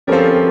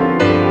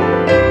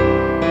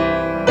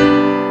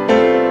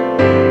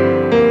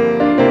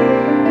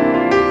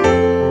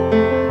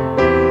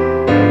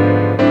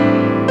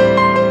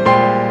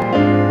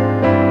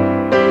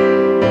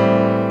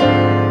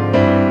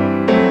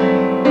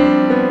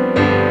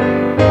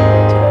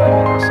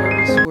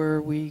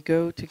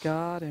go to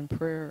God in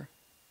prayer.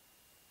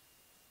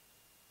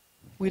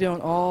 We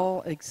don't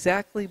all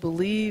exactly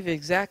believe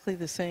exactly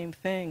the same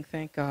thing,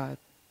 thank God.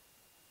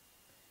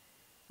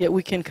 Yet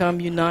we can come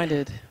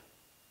united.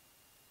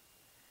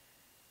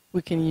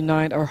 We can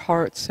unite our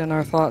hearts and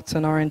our thoughts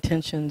and our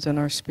intentions and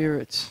our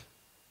spirits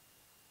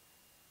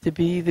to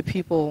be the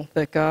people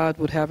that God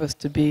would have us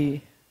to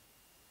be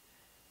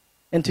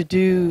and to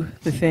do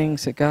the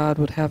things that God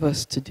would have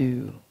us to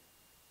do.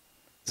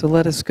 So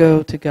let us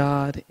go to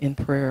God in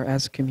prayer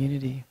as a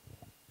community.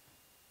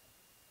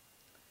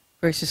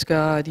 Gracious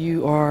God,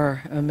 you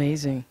are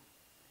amazing.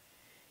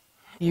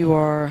 You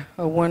are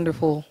a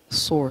wonderful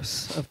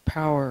source of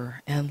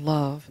power and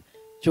love,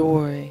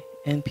 joy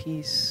and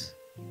peace.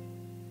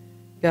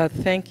 God,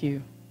 thank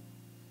you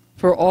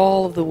for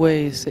all of the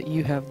ways that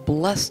you have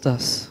blessed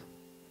us.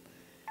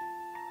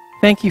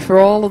 Thank you for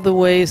all of the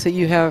ways that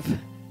you have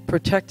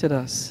protected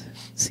us,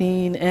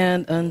 seen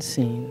and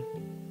unseen.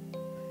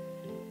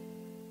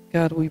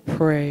 God, we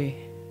pray,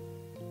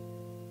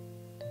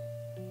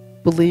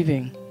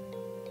 believing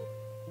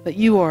that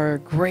you are a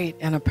great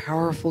and a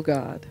powerful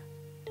God.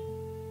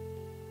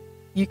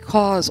 You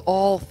cause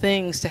all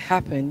things to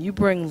happen. You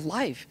bring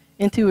life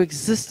into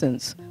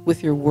existence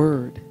with your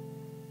word.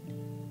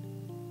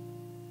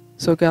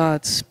 So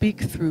God,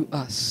 speak through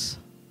us.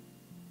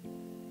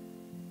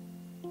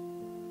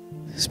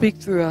 Speak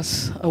through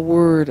us a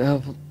word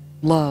of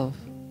love,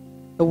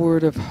 a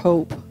word of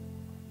hope,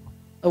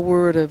 a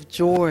word of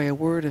joy, a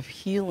word of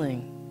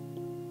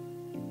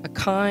healing, a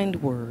kind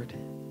word,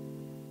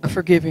 a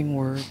forgiving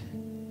word,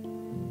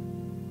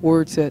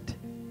 words that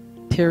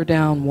tear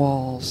down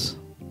walls.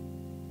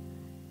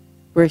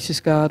 Gracious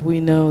God, we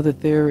know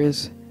that there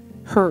is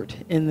hurt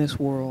in this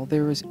world.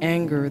 There is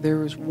anger,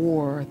 there is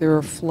war, there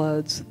are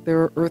floods,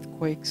 there are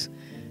earthquakes,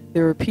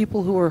 there are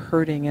people who are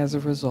hurting as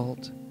a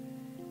result.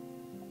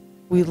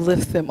 We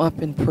lift them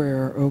up in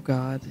prayer, O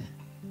God.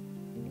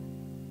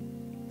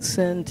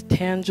 Send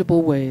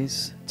tangible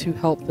ways to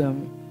help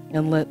them,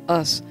 and let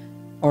us,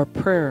 our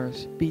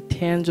prayers, be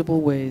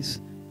tangible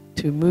ways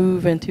to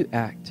move and to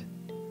act.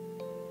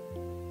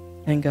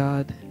 And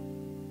God,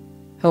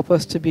 help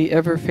us to be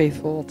ever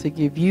faithful to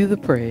give you the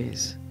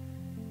praise,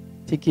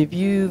 to give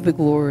you the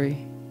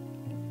glory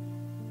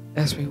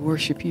as we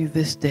worship you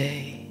this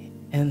day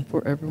and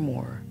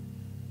forevermore.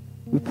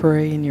 We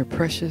pray in your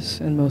precious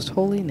and most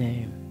holy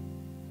name.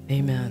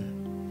 Amen.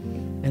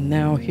 And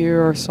now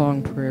here are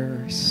song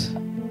prayers.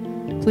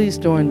 Please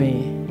join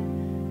me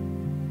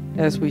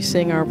as we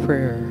sing our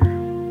prayer.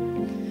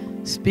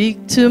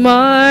 Speak to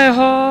my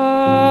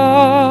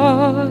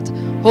heart,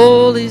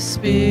 Holy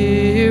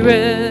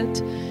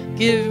Spirit,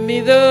 give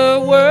me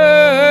the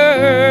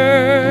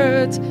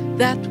words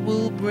that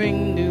will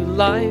bring new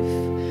life.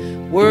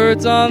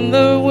 Words on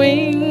the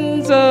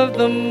wings of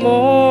the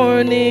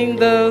morning,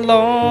 the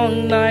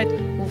long night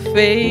will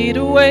fade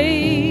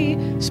away.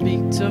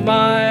 Speak to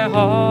my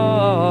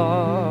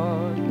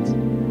heart.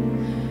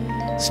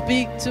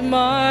 Speak to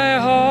my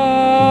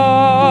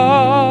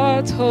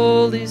heart,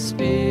 Holy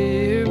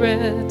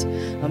Spirit,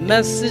 a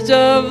message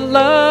of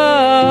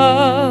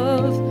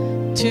love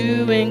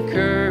to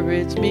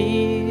encourage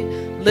me,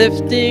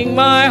 lifting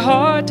my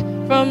heart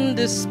from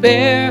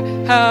despair,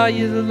 how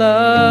you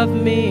love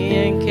me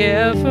and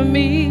care for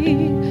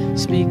me.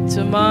 Speak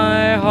to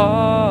my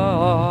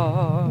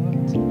heart.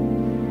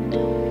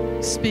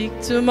 Speak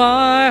to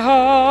my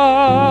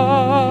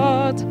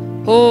heart,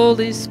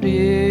 Holy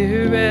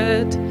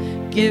Spirit,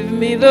 give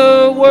me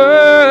the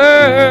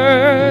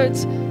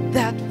words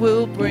that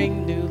will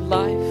bring new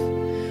life.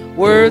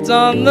 Words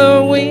on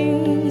the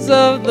wings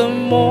of the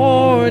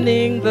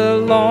morning, the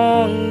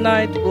long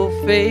night will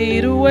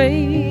fade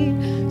away.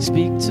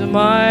 Speak to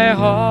my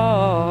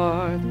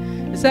heart.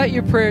 Is that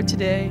your prayer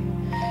today?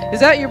 Is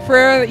that your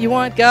prayer, that you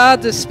want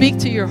God to speak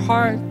to your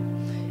heart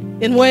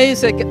in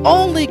ways that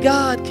only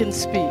God can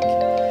speak,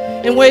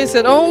 in ways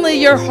that only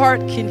your heart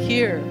can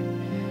hear,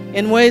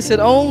 in ways that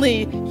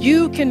only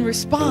you can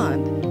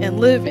respond and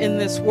live in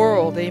this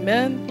world?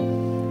 Amen?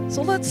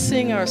 So let's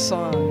sing our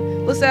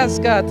song. Let's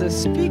ask God to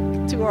speak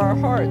to our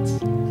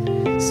hearts.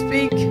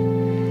 Speak.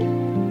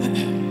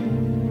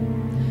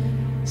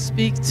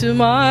 Speak to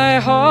my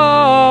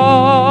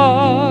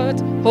heart,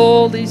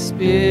 Holy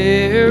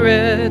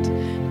Spirit,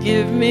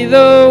 give me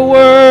the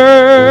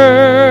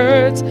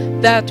words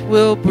that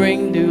will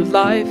bring new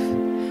life.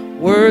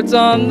 Words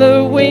on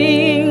the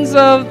wings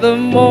of the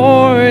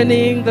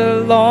morning,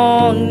 the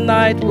long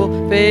night will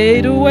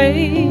fade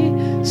away.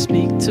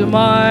 Speak to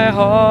my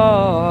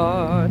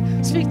heart.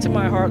 Speak to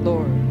my heart,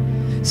 Lord.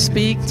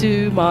 Speak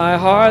to my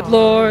heart,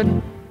 Lord.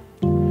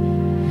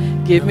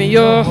 Give me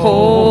your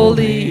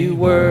holy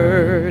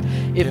word.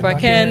 If I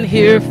can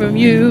hear from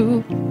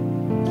you,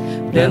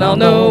 then I'll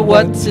know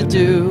what to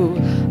do.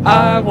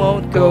 I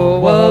won't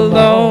go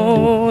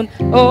alone.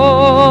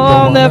 Oh,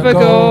 I'll never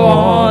go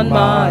on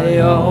my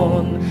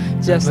own.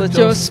 Just let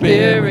your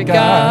spirit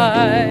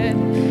guide,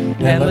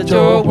 and let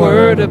your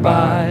word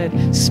abide.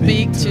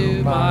 Speak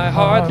to my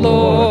heart,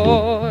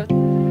 Lord.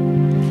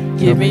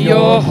 Give me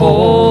your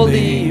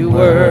holy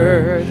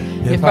word.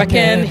 If If I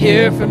can't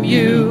hear from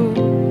you,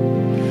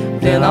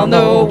 then I'll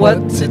know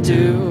what to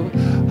do.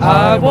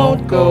 I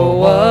won't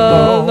go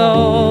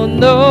alone.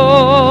 No,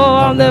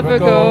 I'll never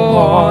go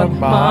on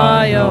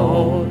my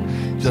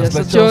own. Just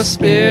let your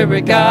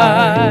spirit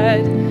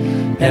guide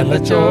and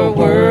let your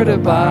word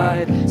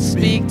abide.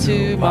 Speak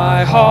to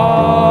my heart.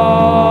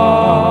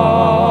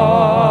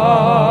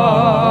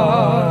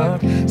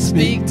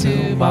 Speak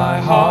to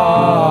my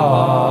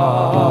heart.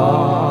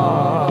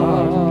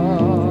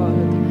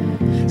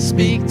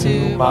 Speak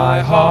to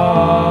my heart.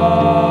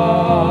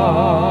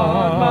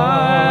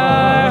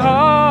 My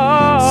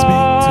heart.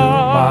 Speak to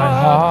my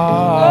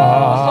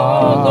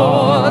heart. Oh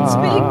Lord,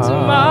 speak to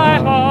my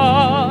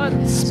heart.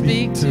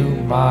 Speak to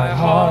my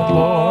heart,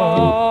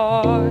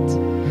 Lord.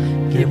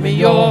 Give me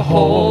your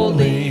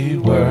holy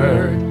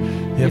word.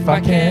 If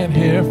I can't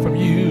hear from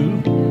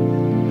you,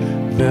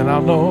 then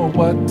I'll know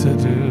what to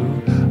do.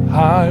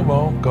 I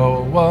won't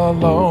go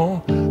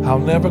alone. I'll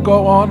never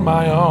go on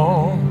my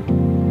own.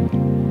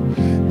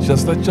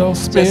 Just let your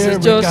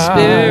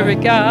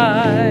spirit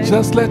guide.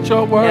 Just let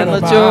your word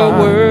abide. Let your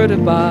word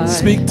abide.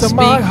 Speak to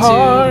my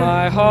heart.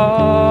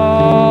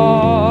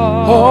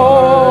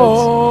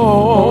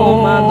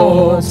 Oh, my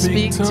Lord,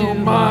 speak to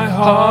my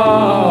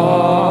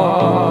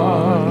heart.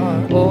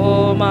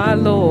 Oh, my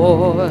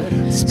Lord,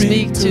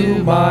 speak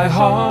to my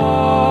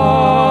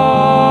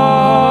heart.